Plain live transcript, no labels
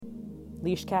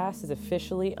Leashcast is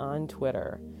officially on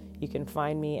Twitter. You can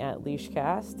find me at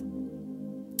Leashcast,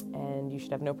 and you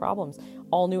should have no problems.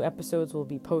 All new episodes will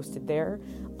be posted there.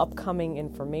 Upcoming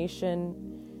information,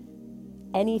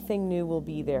 anything new will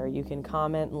be there. You can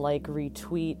comment, like,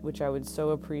 retweet, which I would so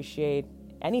appreciate.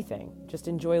 Anything. Just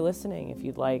enjoy listening if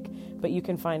you'd like. But you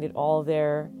can find it all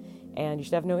there, and you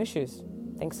should have no issues.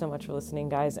 Thanks so much for listening,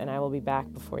 guys, and I will be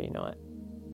back before you know it.